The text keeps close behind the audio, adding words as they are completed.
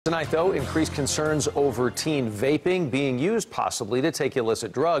Tonight, though, increased concerns over teen vaping being used possibly to take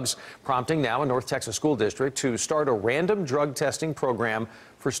illicit drugs, prompting now a North Texas school district to start a random drug testing program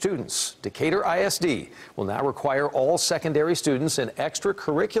for students. Decatur ISD will now require all secondary students in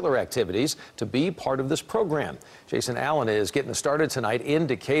extracurricular activities to be part of this program. Jason Allen is getting us started tonight in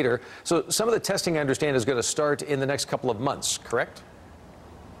Decatur. So some of the testing, I understand, is going to start in the next couple of months, correct?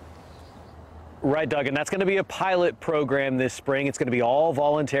 Right, Doug, and that's going to be a pilot program this spring. It's going to be all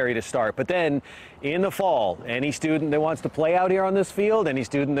voluntary to start. But then in the fall, any student that wants to play out here on this field, any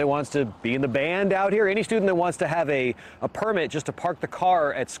student that wants to be in the band out here, any student that wants to have a permit just to park the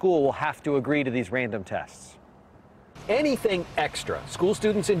car at school will have to agree to these random tests. Anything extra school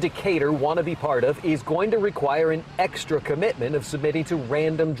students in Decatur want to be part of is going to require an extra commitment of submitting to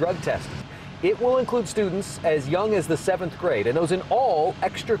random drug testing. It will include students as young as the 7th grade and those in all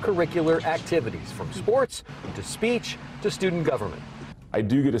extracurricular activities, from sports to speech to student government. I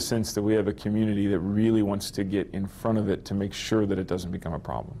do get a sense that we have a community that really wants to get in front of it to make sure that it doesn't become a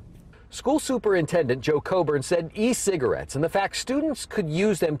problem. School Superintendent Joe Coburn said e-cigarettes and the fact students could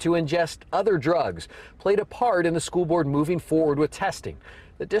use them to ingest other drugs played a part in the school board moving forward with testing.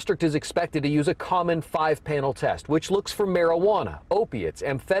 The district is expected to use a common 5-panel test, which looks for marijuana, opiates,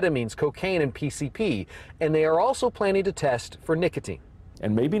 amphetamines, cocaine, and PCP, and they are also planning to test for nicotine.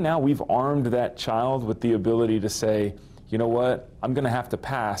 And maybe now we've armed that child with the ability to say, you know what, I'm going to have to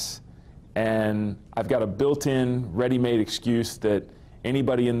pass, and I've got a built-in, ready-made excuse that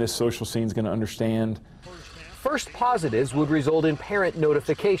anybody in this social scene is going to understand. First positives would result in parent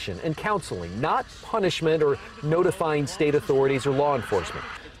notification and counseling, not punishment or notifying state authorities or law enforcement.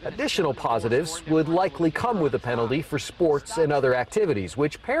 Additional positives would likely come with a penalty for sports and other activities,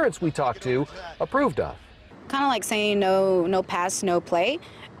 which parents we talked to approved of. Kind of like saying no pass, no play.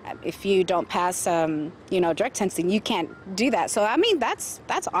 If you don't pass, drug testing, you can't do that. So I mean, that's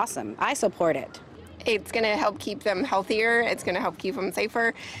awesome. I support it. It's going to help keep them healthier, it's going to help keep them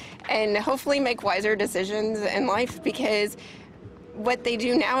safer, and hopefully make wiser decisions in life, because what they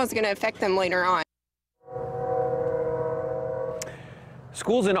do now is going to affect them later on.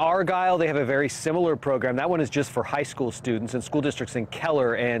 Schools in Argyle, they have a very similar program. That one is just for high school students, and school districts in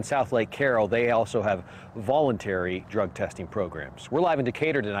Keller and South Lake Carroll, they also have voluntary drug testing programs. We're live in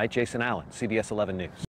Decatur tonight. Jason Allen, CBS 11 News.